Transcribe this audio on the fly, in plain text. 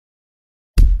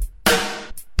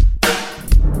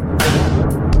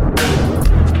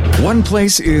One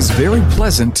place is very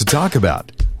pleasant to talk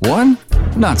about. One,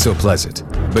 not so pleasant.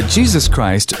 But Jesus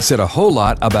Christ said a whole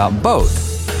lot about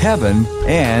both, heaven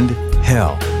and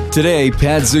hell. Today,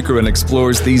 Pat Zukeran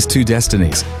explores these two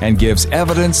destinies and gives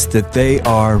evidence that they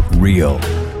are real.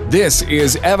 This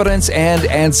is Evidence and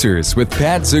Answers with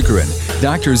Pat Zukeran.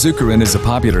 Dr. Zukeran is a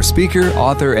popular speaker,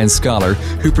 author, and scholar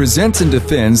who presents and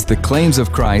defends the claims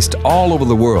of Christ all over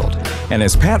the world. And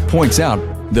as Pat points out,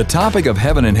 the topic of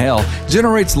heaven and hell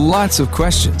generates lots of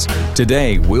questions.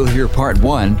 Today, we'll hear part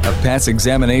one of Pat's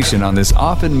examination on this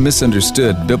often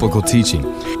misunderstood biblical teaching.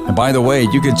 And by the way,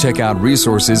 you can check out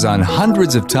resources on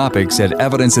hundreds of topics at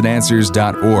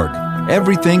evidenceandanswers.org.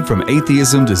 Everything from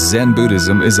atheism to Zen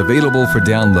Buddhism is available for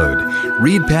download.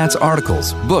 Read Pat's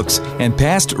articles, books, and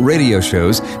past radio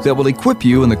shows that will equip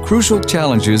you in the crucial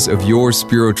challenges of your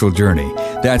spiritual journey.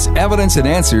 That's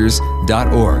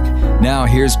evidenceandanswers.org. Now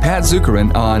here's Pat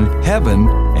Zukeran on heaven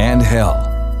and hell.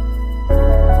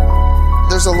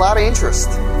 There's a lot of interest.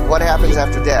 What happens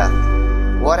after death?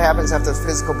 What happens after the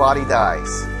physical body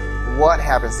dies? What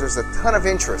happens? There's a ton of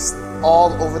interest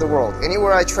all over the world.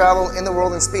 Anywhere I travel in the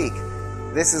world and speak,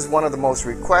 this is one of the most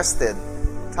requested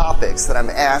topics that I'm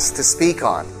asked to speak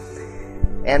on.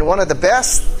 And one of the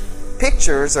best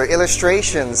pictures or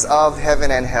illustrations of heaven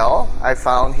and hell I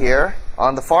found here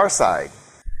on the far side.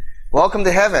 Welcome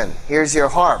to heaven. Here's your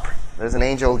harp. There's an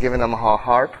angel giving them a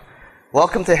harp.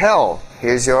 Welcome to hell.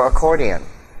 Here's your accordion.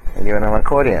 And you're an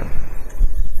accordion.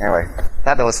 Anyway,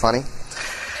 thought that was funny.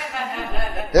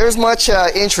 There's much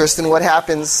interest in what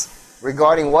happens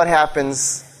regarding what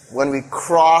happens when we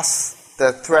cross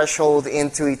the threshold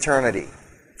into eternity.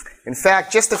 In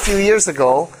fact, just a few years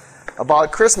ago,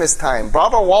 about Christmas time,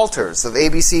 Barbara Walters of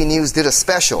ABC News did a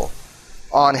special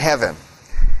on heaven.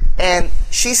 And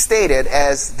she stated,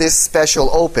 as this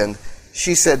special opened,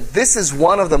 she said, "This is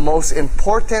one of the most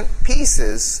important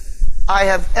pieces I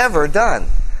have ever done.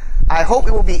 I hope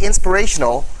it will be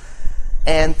inspirational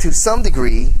and to some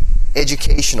degree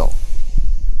educational."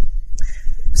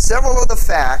 Several of the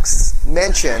facts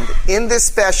mentioned in this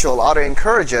special ought to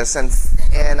encourage us, and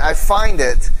I find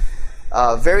it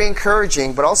very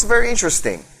encouraging, but also very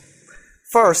interesting.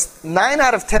 First, 9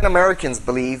 out of 10 Americans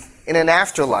believe in an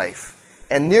afterlife,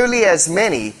 and nearly as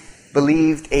many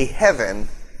believed a heaven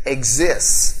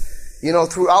exists. You know,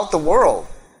 throughout the world,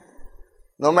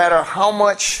 no matter how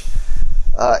much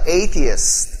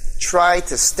atheists try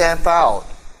to stamp out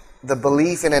the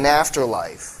belief in an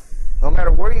afterlife, no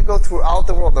matter where you go throughout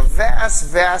the world, the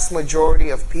vast majority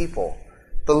of people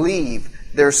believe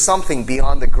there's something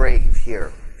beyond the grave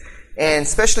here. And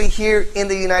especially here in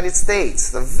the United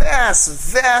States, the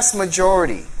vast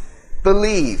majority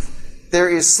believe there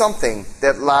is something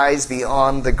that lies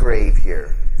beyond the grave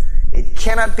here. It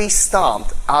cannot be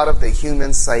stomped out of the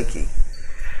human psyche.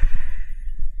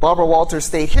 Barbara Walters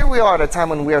stated, "Here we are at a time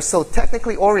when we are so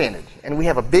technically oriented and we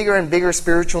have a bigger and bigger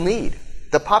spiritual need.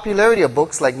 The popularity of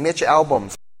books like Mitch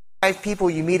Albom's 5 People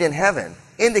You Meet in Heaven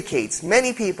indicates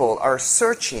many people are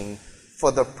searching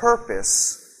for the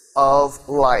purpose of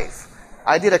life."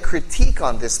 I did a critique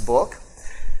on this book.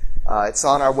 It's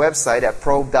on our website at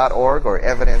probe.org or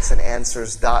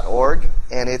evidenceandanswers.org,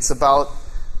 and it's about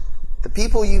the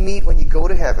people you meet when you go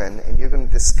to heaven, and you're going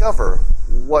to discover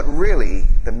what really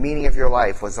the meaning of your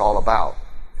life was all about.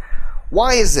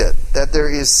 Why is it that there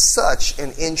is such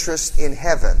an interest in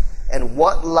heaven and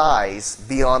what lies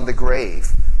beyond the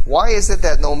grave? Why is it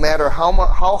that no matter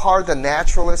how hard the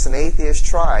naturalists and atheists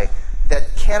try,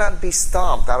 that cannot be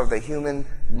stomped out of the human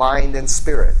mind and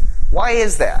spirit? Why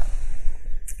is that?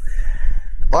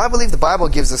 Well, I believe the Bible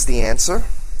gives us the answer.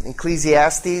 In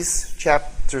Ecclesiastes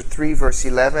chapter 3, verse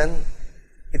 11,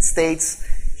 it states,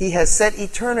 "He has set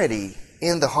eternity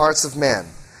in the hearts of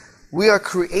men." We are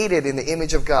created in the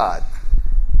image of God,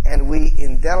 and we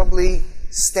indelibly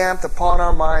stamped upon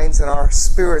our minds and our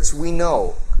spirits, we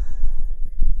know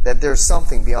that there's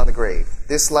something beyond the grave.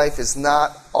 This life is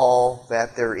not all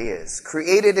that there is.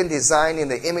 Created and designed in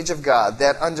the image of God,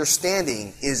 that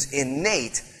understanding is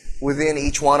innate within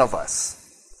each one of us.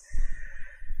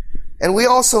 And we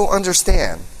also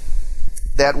understand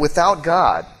that without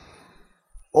God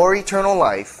or eternal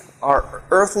life, our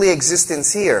earthly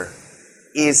existence here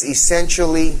is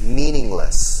essentially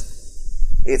meaningless.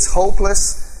 It's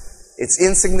hopeless, it's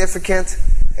insignificant,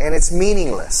 and it's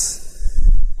meaningless.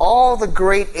 All the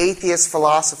great atheist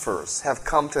philosophers have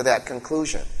come to that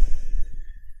conclusion.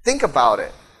 Think about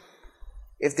it.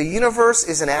 If the universe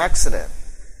is an accident,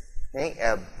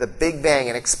 the Big Bang,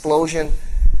 an explosion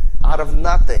out of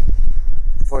nothing,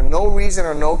 for no reason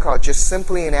or no cause, just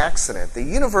simply an accident. The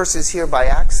universe is here by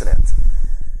accident.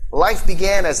 Life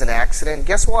began as an accident.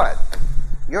 Guess what?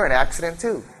 You're an accident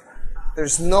too.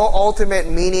 There's no ultimate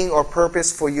meaning or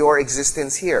purpose for your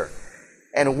existence here.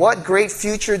 And what great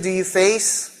future do you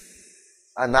face?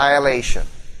 Annihilation.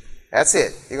 That's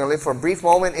it. You're going to live for a brief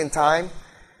moment in time,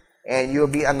 and you'll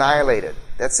be annihilated.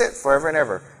 That's it, forever and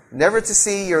ever. Never to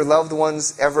see your loved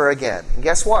ones ever again. And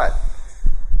guess what?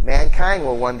 Mankind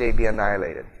will one day be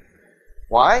annihilated.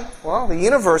 Why? Well, the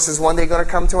universe is one day going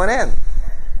to come to an end.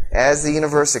 As the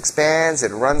universe expands,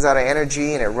 it runs out of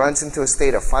energy, and it runs into a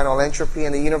state of final entropy,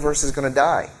 and the universe is going to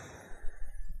die.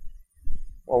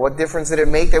 Well, what difference did it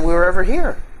make that we were ever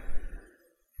here?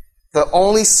 The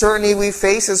only certainty we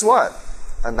face is what?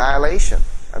 Annihilation.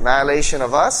 Annihilation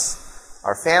of us,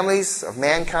 our families, of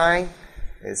mankind,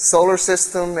 the solar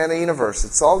system, and the universe.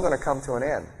 It's all going to come to an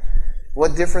end.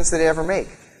 What difference did it ever make?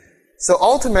 So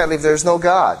ultimately, if there's no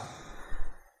God,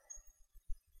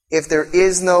 if there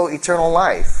is no eternal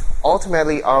life,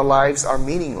 ultimately our lives are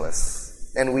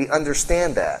meaningless. And we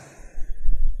understand that.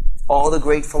 All the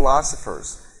great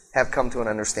philosophers have come to an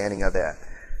understanding of that.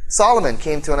 Solomon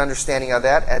came to an understanding of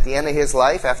that at the end of his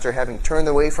life. After having turned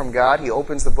away from God, he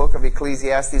opens the book of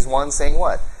Ecclesiastes 1 saying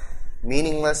what?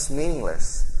 Meaningless,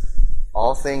 meaningless.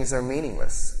 All things are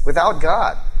meaningless. Without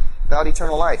God, without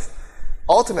eternal life.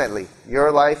 Ultimately,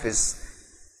 your life is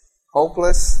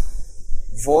hopeless,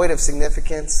 void of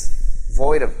significance,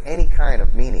 void of any kind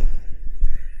of meaning.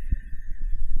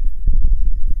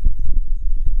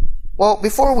 Well,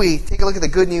 before we take a look at the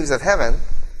good news of heaven,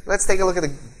 let's take a look at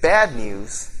the bad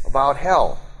news about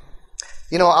hell.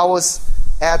 You know, I was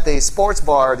at the sports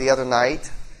bar the other night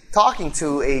talking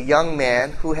to a young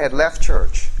man who had left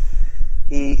church.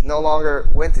 He no longer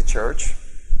went to church.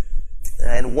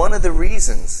 And one of the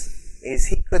reasons is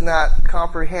he could not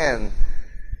comprehend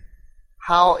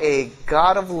how a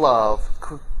God of love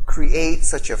could create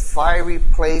such a fiery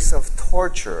place of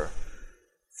torture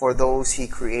for those he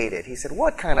created. He said,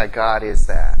 what kind of God is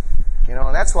that? You know,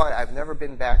 and that's why I've never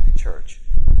been back to church.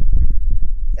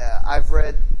 I've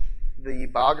read the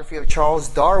biography of Charles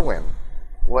Darwin.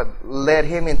 What led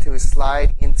him into his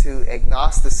slide into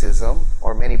agnosticism,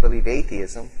 or many believe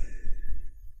atheism,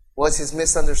 was his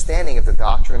misunderstanding of the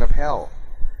doctrine of hell.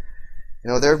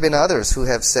 You know, there have been others who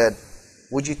have said,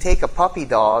 would you take a puppy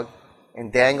dog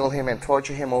and dangle him and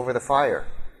torture him over the fire?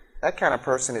 That kind of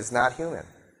person is not human.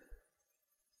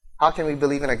 How can we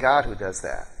believe in a God who does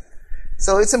that?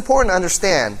 So it's important to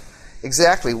understand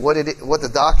exactly what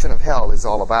the doctrine of hell is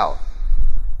all about.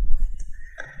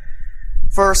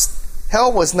 First,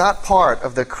 hell was not part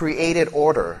of the created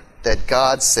order that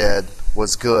God said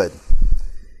was good.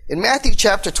 In Matthew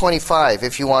chapter 25,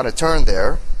 if you want to turn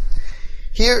there,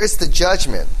 here is the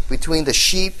judgment between the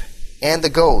sheep and the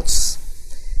goats.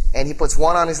 And he puts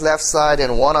one on his left side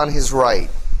and one on his right.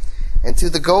 And to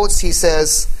the goats he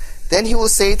says, then he will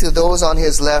say to those on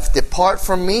his left, depart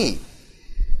from me,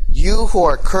 you who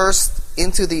are cursed,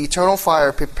 into the eternal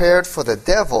fire prepared for the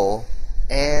devil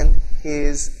and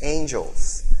his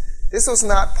angels. This was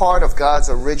not part of God's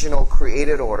original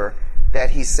created order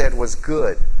that he said was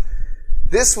good.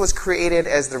 This was created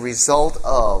as the result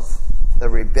of the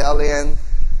rebellion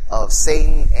of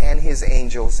Satan and his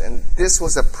angels, and this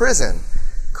was a prison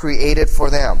created for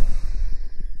them.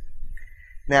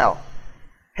 Now,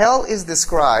 hell is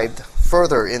described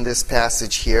further in this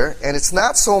passage here, and it's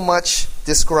not so much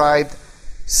described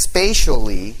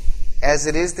spatially as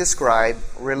it is described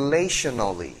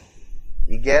relationally.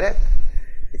 You get it?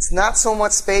 It's not so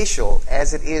much spatial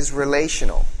as it is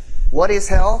relational. What is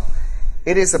hell?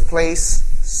 It is a place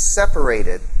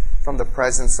separated from the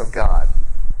presence of God.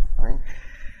 Right?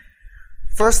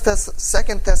 2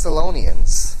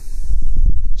 Thessalonians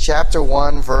chapter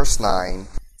 1 verse 9,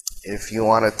 if you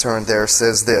want to turn there,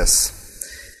 says this: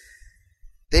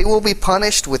 they will be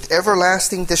punished with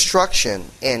everlasting destruction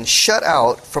and shut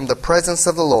out from the presence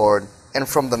of the Lord and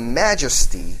from the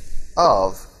majesty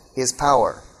of his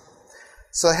power.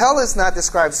 So hell is not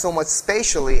described so much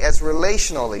spatially as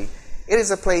relationally. It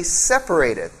is a place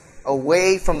separated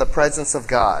away from the presence of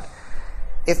God.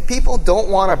 If people don't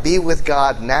want to be with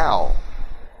God now,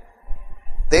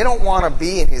 they don't want to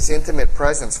be in his intimate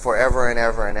presence forever and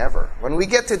ever and ever. When we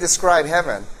get to describe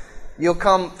heaven, you'll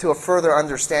come to a further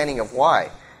understanding of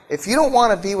why. If you don't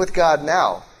want to be with God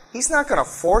now, he's not going to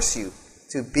force you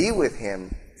to be with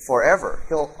him forever.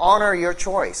 He'll honor your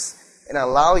choice and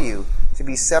allow you to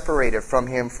be separated from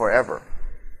him forever.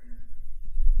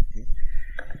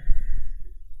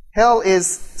 Hell is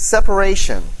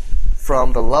separation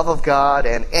from the love of God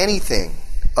and anything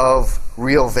of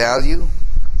real value,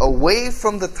 away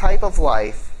from the type of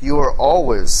life you are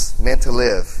always meant to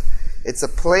live. It's a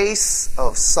place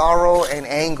of sorrow and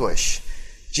anguish.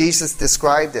 Jesus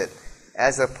described it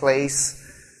as a place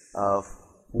of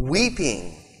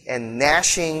weeping and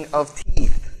gnashing of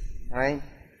teeth, right?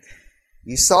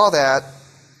 You saw that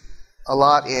a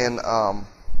lot in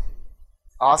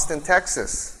Austin,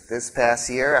 Texas this past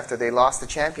year after they lost the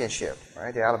championship,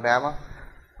 right? The Alabama.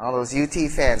 All those UT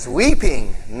fans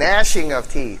weeping, gnashing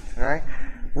of teeth, right?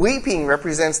 Weeping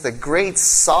represents the great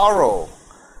sorrow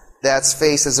that's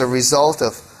faced as a result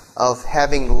of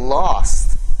having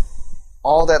lost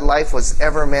all that life was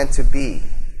ever meant to be,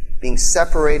 being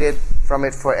separated from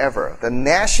it forever. The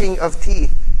gnashing of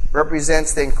teeth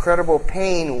represents the incredible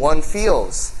pain one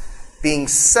feels being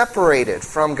separated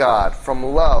from God, from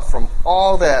love, from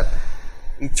all that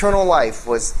eternal life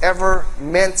was ever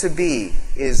meant to be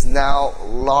is now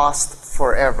lost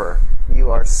forever.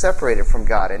 You are separated from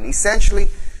God. And essentially,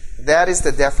 that is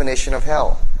the definition of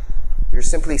hell. You're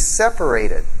simply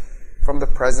separated from the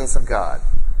presence of God,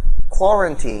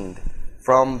 quarantined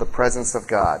from the presence of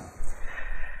God.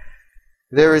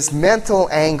 There is mental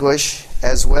anguish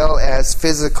as well as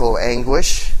physical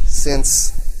anguish,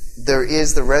 since there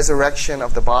is the resurrection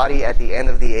of the body at the end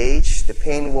of the age. The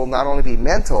pain will not only be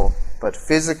mental, but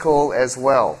physical as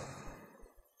well.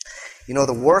 You know,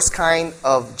 the worst kind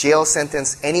of jail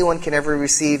sentence anyone can ever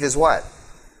receive is what?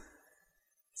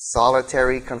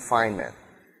 Solitary confinement.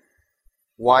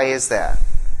 Why is that?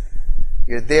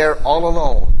 You're there all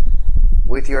alone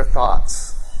with your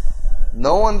thoughts.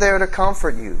 No one there to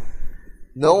comfort you.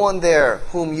 No one there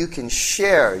whom you can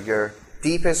share your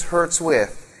deepest hurts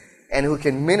with and who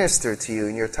can minister to you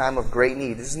in your time of great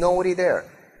need. There's nobody there.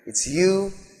 It's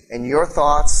you and your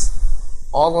thoughts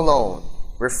all alone,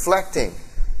 reflecting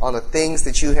on the things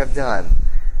that you have done.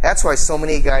 That's why so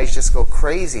many guys just go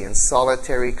crazy in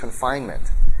solitary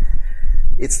confinement.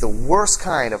 It's the worst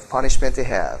kind of punishment to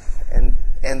have.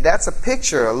 And that's a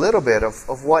picture, a little bit,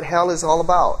 of what hell is all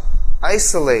about.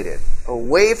 Isolated,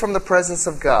 away from the presence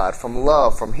of God, from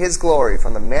love, from His glory,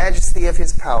 from the majesty of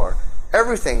His power,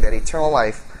 everything that eternal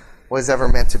life was ever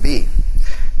meant to be.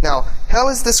 Now, hell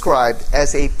is described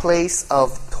as a place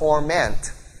of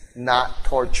torment, not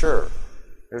torture.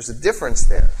 There's a difference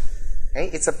there. Okay?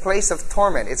 It's a place of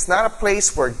torment. It's not a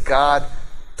place where God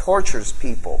tortures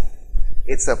people.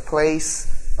 It's a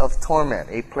place of torment,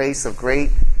 a place of great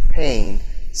pain,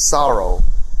 sorrow,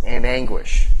 and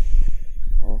anguish.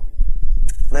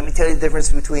 Let me tell you the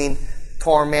difference between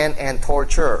torment and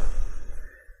torture.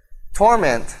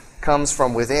 Torment comes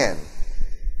from within.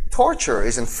 Torture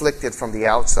is inflicted from the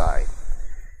outside.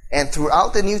 And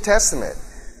throughout the New Testament,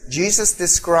 Jesus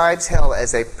describes hell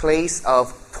as a place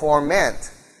of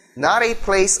torment, not a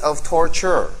place of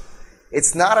torture.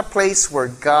 It's not a place where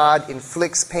God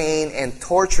inflicts pain and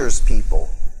tortures people.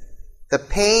 The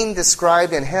pain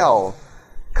described in hell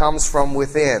comes from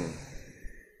within.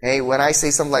 Hey, when I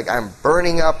say something like, I'm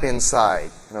burning up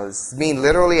inside, does it mean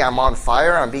literally I'm on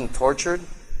fire, I'm being tortured?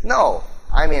 No,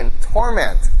 I'm in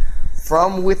torment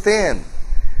from within.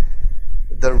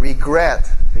 The regret,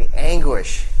 the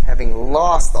anguish, having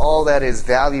lost all that is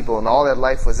valuable and all that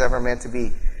life was ever meant to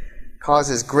be,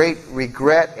 causes great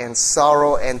regret and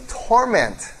sorrow and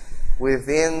torment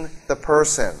within the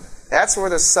person. That's where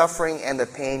the suffering and the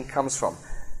pain comes from.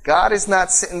 God is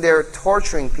not sitting there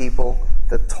torturing people.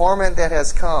 The torment that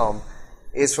has come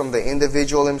is from the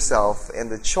individual himself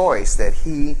and the choice that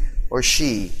he or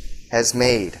she has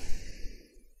made.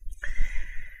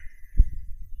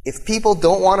 If people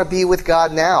don't want to be with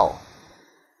God now,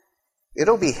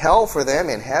 it'll be hell for them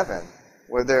in heaven,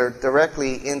 where they're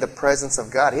directly in the presence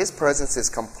of God. His presence is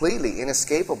completely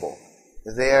inescapable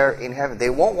there in heaven. They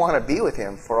won't want to be with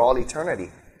Him for all eternity.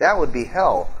 That would be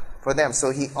hell for them.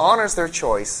 So He honors their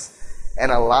choice and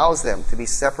allows them to be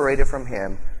separated from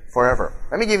Him forever.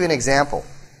 Let me give you an example.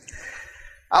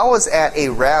 I was at a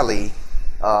rally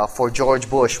for George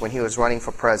Bush when he was running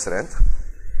for president,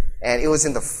 and it was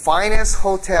in the finest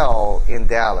hotel in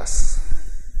Dallas.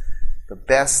 The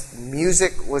best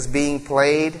music was being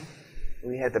played.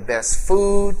 We had the best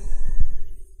food,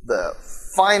 the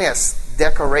finest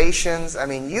decorations. I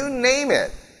mean, you name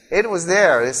it. It was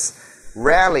there, this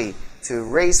rally to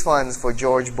raise funds for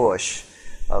George Bush.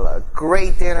 A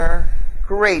great dinner,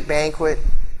 great banquet,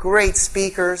 great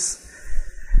speakers.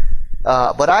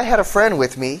 But I had a friend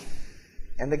with me,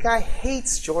 and the guy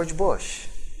hates George Bush.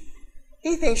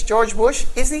 He thinks George Bush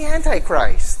is the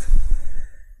Antichrist.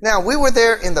 Now, we were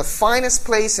there in the finest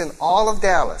place in all of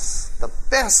Dallas. The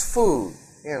best food,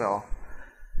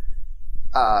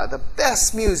 the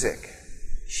best music,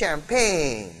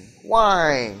 champagne,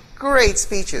 wine, great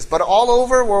speeches. But all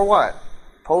over were what?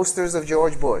 Posters of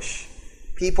George Bush.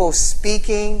 People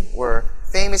speaking, were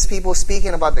famous people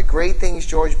speaking about the great things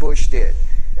George Bush did.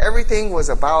 Everything was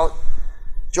about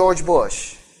George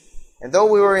Bush. And though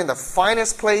we were in the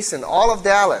finest place in all of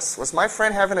Dallas, was my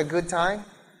friend having a good time?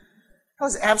 That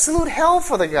was absolute hell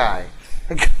for the guy.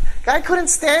 The guy couldn't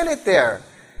stand it there.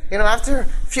 After a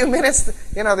few minutes,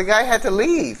 the guy had to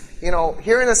leave.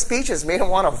 Hearing the speeches made him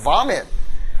want to vomit.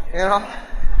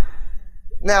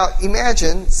 Now,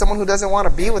 imagine someone who doesn't want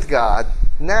to be with God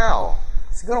now.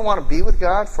 Is he going to want to be with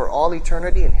God for all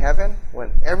eternity in heaven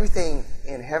when everything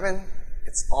in heaven,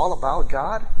 it's all about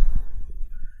God?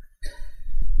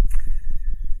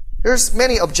 There's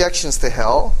many objections to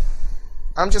hell.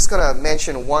 I'm just going to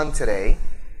mention one today.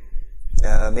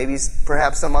 Maybe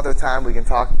perhaps some other time we can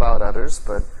talk about others,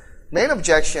 but main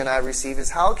objection I receive is,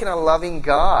 how can a loving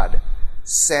God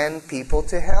send people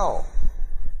to hell?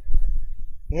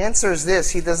 The answer is this: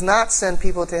 He does not send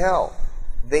people to hell.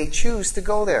 They choose to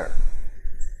go there.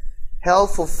 Hell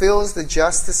fulfills the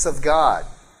justice of God.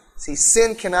 See,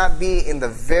 sin cannot be in the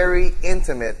very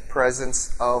intimate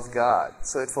presence of God.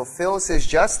 So it fulfills His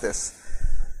justice,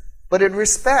 but it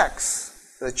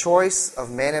respects the choice of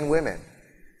men and women.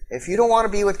 If you don't want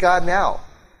to be with God now,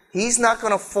 He's not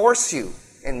going to force you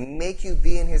and make you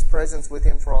be in His presence with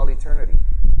Him for all eternity.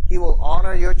 He will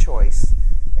honor your choice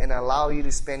and allow you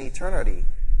to spend eternity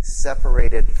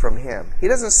separated from Him. He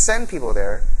doesn't send people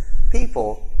there.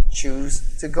 People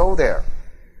choose to go there.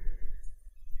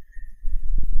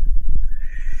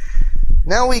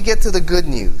 Now we get to the good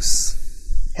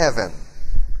news. Heaven.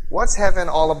 What's heaven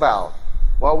all about?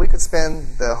 Well, we could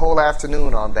spend the whole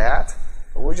afternoon on that,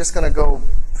 but we're just going to go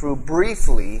through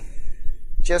briefly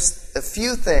just a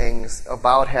few things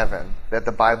about heaven that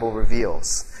the Bible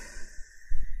reveals.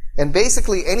 And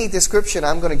basically, any description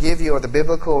I'm going to give you or the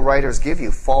biblical writers give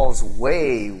you falls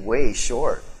way, way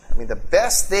short. I mean, the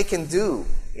best they can do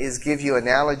is give you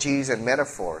analogies and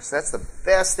metaphors. That's the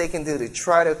best they can do to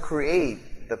try to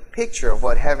create the picture of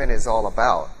what heaven is all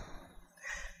about.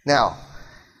 Now,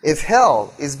 if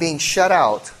hell is being shut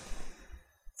out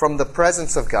from the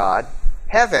presence of God,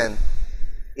 heaven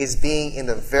is being in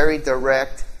the very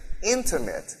direct,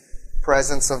 intimate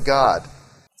presence of God.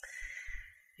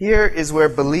 Here is where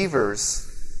believers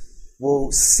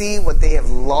will see what they have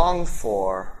longed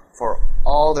for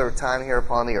all their time here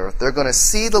upon the earth. They're going to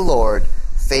see the Lord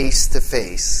face to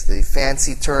face. The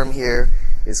fancy term here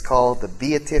is called the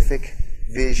beatific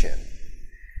vision.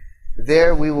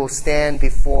 There we will stand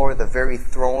before the very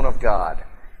throne of God.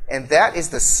 And that is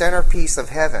the centerpiece of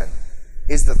heaven,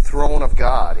 is the throne of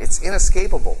God. It's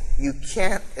inescapable. You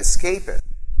can't escape it.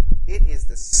 It is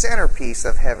the centerpiece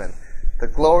of heaven. The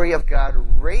glory of God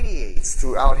radiates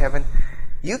throughout heaven.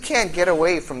 You can't get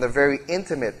away from the very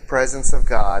intimate presence of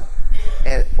God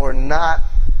or not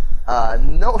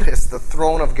notice the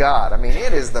throne of God. I mean,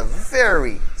 it is the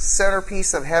very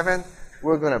centerpiece of heaven.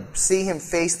 We're going to see Him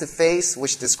face to face,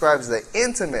 which describes the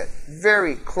intimate,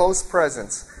 very close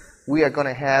presence we are going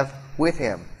to have with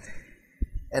Him.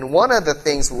 And one of the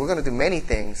things, we're going to do many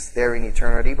things there in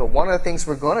eternity, but one of the things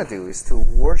we're going to do is to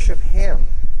worship Him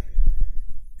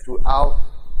throughout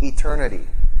eternity.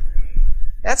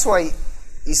 That's why,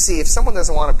 you see, if someone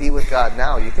doesn't want to be with God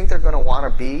now, you think they're going to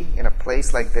want to be in a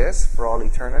place like this for all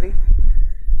eternity?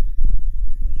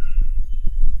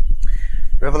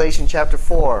 Revelation chapter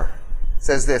 4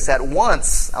 says this: At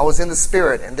once I was in the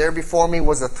Spirit, and there before me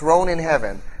was a throne in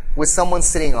heaven, with someone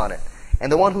sitting on it.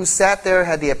 And the one who sat there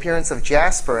had the appearance of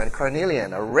jasper and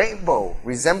carnelian. A rainbow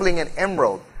resembling an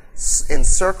emerald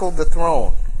encircled the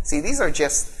throne. See, these are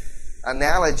just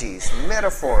analogies,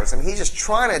 metaphors. I mean, he's just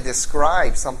trying to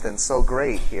describe something so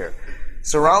great here.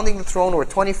 Surrounding the throne were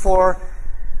 24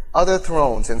 other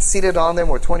thrones, and seated on them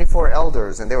were 24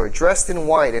 elders, and they were dressed in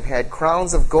white and had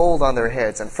crowns of gold on their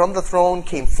heads. And from the throne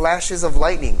came flashes of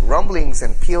lightning, rumblings,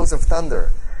 and peals of thunder.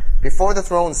 Before the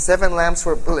throne 7 lamps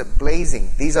were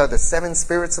blazing. These are the 7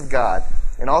 spirits of God.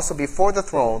 And also before the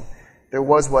throne there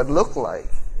was what looked like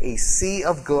a sea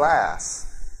of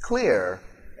glass, clear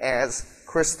as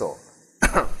crystal.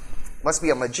 Must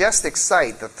be a majestic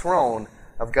sight, the throne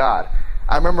of God.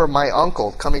 I remember my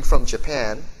uncle coming from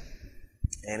Japan,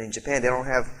 and in Japan they don't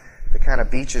have the kind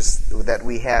of beaches that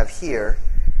we have here.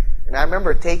 And I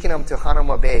remember taking him to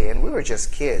Hanama Bay, and we were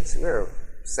just kids. We were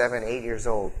 7, 8 years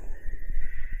old.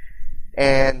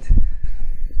 And,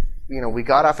 we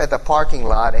got off at the parking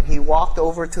lot, and he walked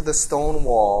over to the stone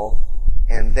wall,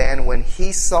 and then when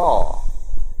he saw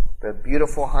the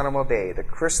beautiful Hanama Bay, the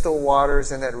crystal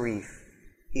waters in that reef,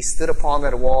 he stood upon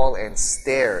that wall and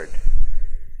stared.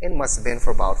 It must have been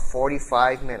for about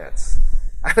 45 minutes.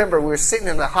 I remember we were sitting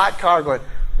in the hot car going,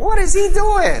 what is he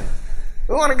doing?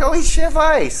 We want to go eat chef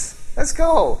ice. Let's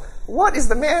go. What is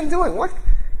the man doing?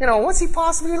 What's he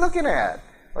possibly looking at?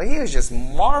 Well, he was just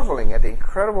marveling at the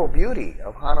incredible beauty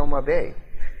of Hanama Bay.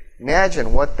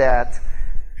 Imagine what that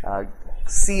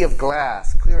sea of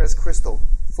glass, clear as crystal,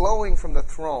 flowing from the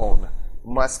throne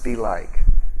must be like.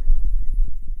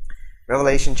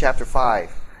 Revelation chapter 5.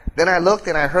 Then I looked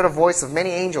and I heard a voice of many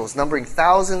angels, numbering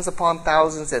thousands upon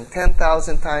thousands and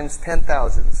 10,000 times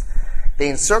 10,000s. They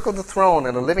encircled the throne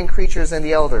and the living creatures and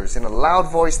the elders. In a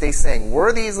loud voice they sang,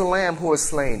 "Worthy is the Lamb who was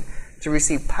slain to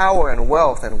receive power and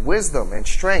wealth and wisdom and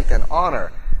strength and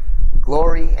honor,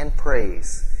 glory and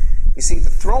praise." You see, the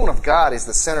throne of God is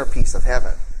the centerpiece of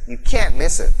heaven. You can't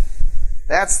miss it.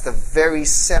 That's the very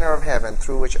center of heaven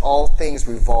through which all things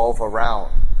revolve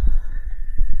around.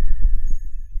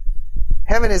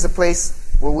 Heaven is a place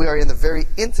where we are in the very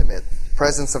intimate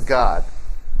presence of God.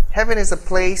 Heaven is a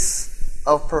place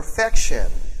of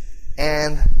perfection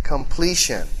and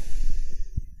completion.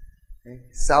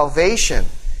 Salvation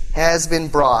has been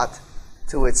brought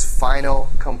to its final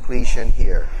completion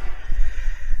here.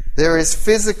 There is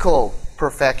physical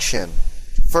perfection.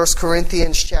 1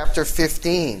 Corinthians chapter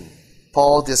 15,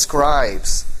 Paul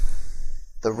describes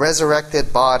the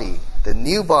resurrected body, the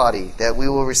new body that we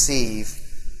will receive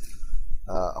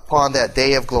upon that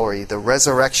day of glory, the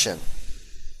resurrection.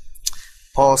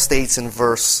 Paul states in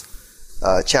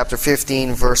chapter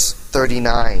 15, verse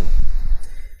 39,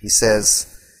 he says,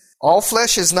 "All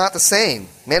flesh is not the same.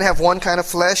 Men have one kind of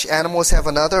flesh, animals have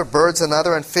another, birds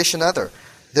another, and fish another.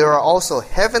 There are also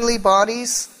heavenly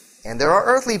bodies, and there are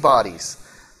earthly bodies.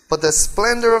 But the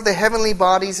splendor of the heavenly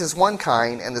bodies is one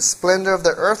kind, and the splendor of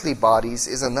the earthly bodies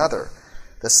is another.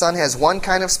 The sun has one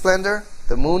kind of splendor,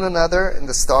 the moon another, and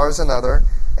the stars another,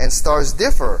 and stars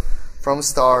differ from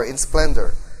star in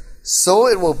splendor. So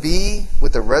it will be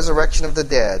with the resurrection of the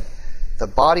dead. The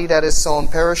body that is sown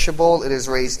perishable, it is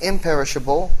raised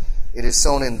imperishable. It is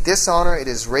sown in dishonor, it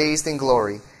is raised in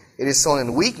glory. It is sown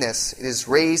in weakness, it is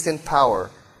raised in power.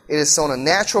 It is sown a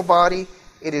natural body,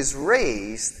 it is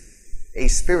raised a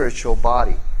spiritual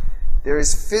body." There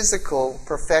is physical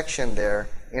perfection there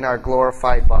in our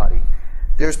glorified body.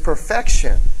 There's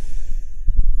perfection,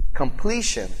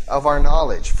 completion of our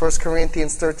knowledge. 1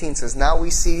 Corinthians 13 says, "Now we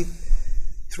see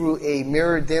through a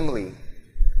mirror dimly,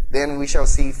 then we shall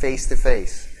see face to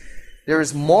face." There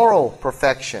is moral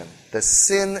perfection. The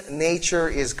sin nature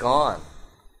is gone.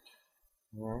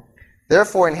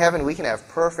 Therefore, in heaven we can have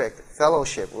perfect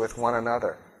fellowship with one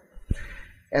another.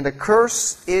 And the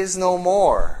curse is no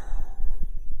more.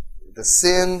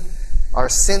 Our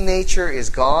sin nature is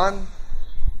gone,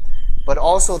 but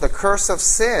also the curse of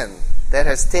sin that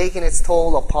has taken its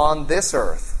toll upon this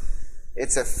earth.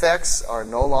 Its effects are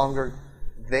no longer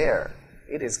there.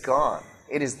 It is gone.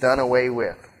 It is done away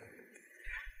with.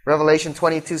 Revelation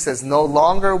 22 says, "No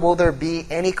longer will there be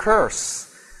any curse.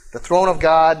 The throne of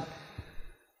God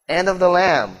and of the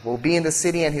Lamb will be in the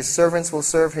city, and his servants will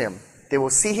serve him. They will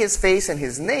see his face, and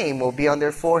his name will be on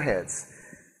their foreheads.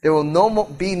 There will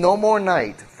be no more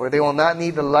night, for they will not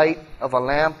need the light of a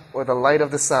lamp or the light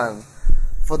of the sun.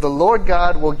 For the Lord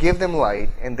God will give them light,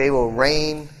 and they will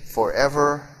reign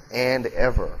forever and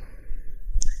ever."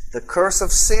 The curse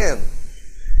of sin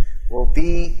will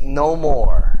be no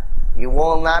more. You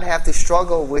will not have to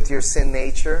struggle with your sin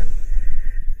nature.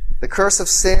 The curse of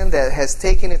sin that has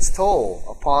taken its toll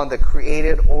upon the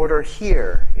created order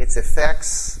here, its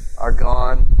effects are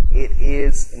gone. It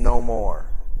is no more.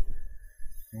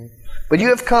 But you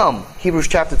have come, Hebrews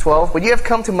chapter 12, "But you have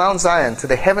come to Mount Zion, to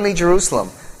the heavenly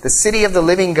Jerusalem, the city of the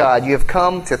living God. You have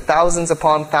come to thousands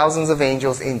upon thousands of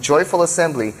angels in joyful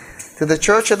assembly, to the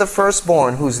church of the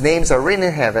firstborn, whose names are written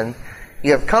in heaven.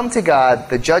 You have come to God,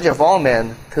 the judge of all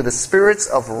men, to the spirits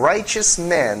of righteous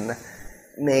men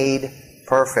made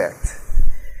perfect."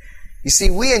 You see,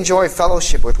 we enjoy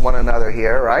fellowship with one another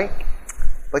here, right?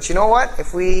 But you know what?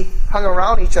 If we hung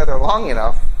around each other long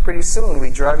enough, pretty soon we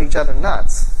drive each other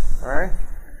nuts, all right?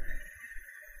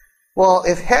 Well,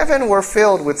 if heaven were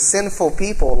filled with sinful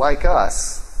people like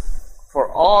us for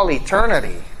all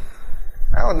eternity,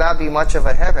 that would not be much of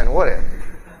a heaven, would it?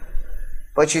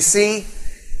 But you see,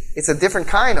 it's a different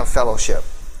kind of fellowship.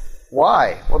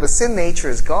 Why? Well, the sin nature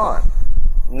is gone.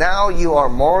 Now you are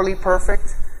morally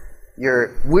perfect.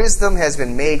 Your wisdom has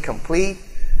been made complete.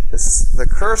 The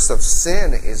curse of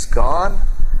sin is gone.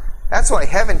 That's why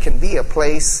heaven can be a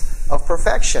place of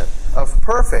perfection, of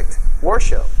perfect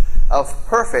worship, of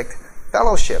perfect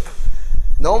fellowship.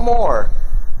 No more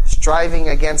striving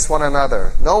against one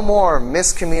another. No more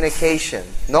miscommunication.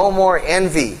 No more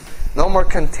envy. No more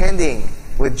contending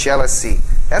with jealousy.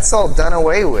 That's all done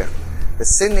away with. The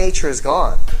sin nature is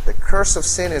gone. The curse of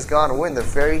sin is gone. We're in the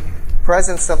very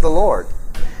presence of the Lord.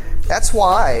 That's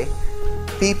why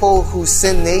people whose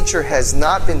sin nature has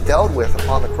not been dealt with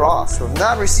upon the cross, who have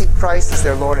not received Christ as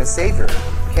their Lord and Savior,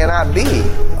 cannot be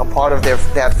a part of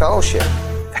that fellowship.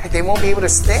 In fact, they won't be able to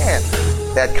stand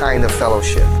that kind of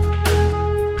fellowship.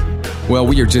 Well,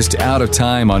 we are just out of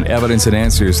time on Evidence and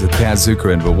Answers with Pat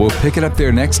Zukeran, but we'll pick it up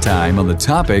there next time on the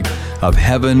topic of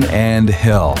heaven and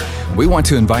hell. We want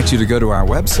to invite you to go to our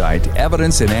website,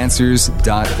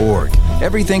 evidenceandanswers.org.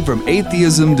 Everything from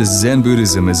atheism to Zen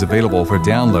Buddhism is available for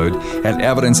download at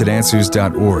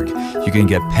evidenceandanswers.org. You can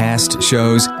get past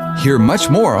shows, hear much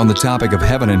more on the topic of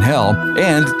heaven and hell,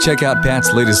 and check out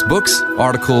Pat's latest books,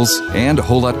 articles, and a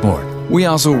whole lot more. We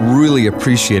also really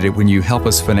appreciate it when you help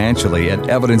us financially at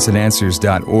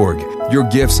evidenceandanswers.org. Your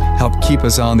gifts help keep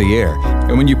us on the air.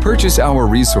 And when you purchase our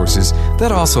resources,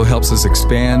 that also helps us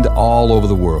expand all over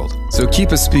the world. So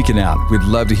keep us speaking out. We'd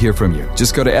love to hear from you.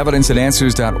 Just go to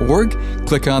evidenceandanswers.org,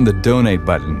 click on the donate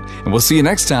button, and we'll see you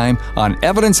next time on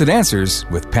Evidence and Answers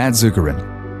with Pat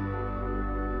Zukeran.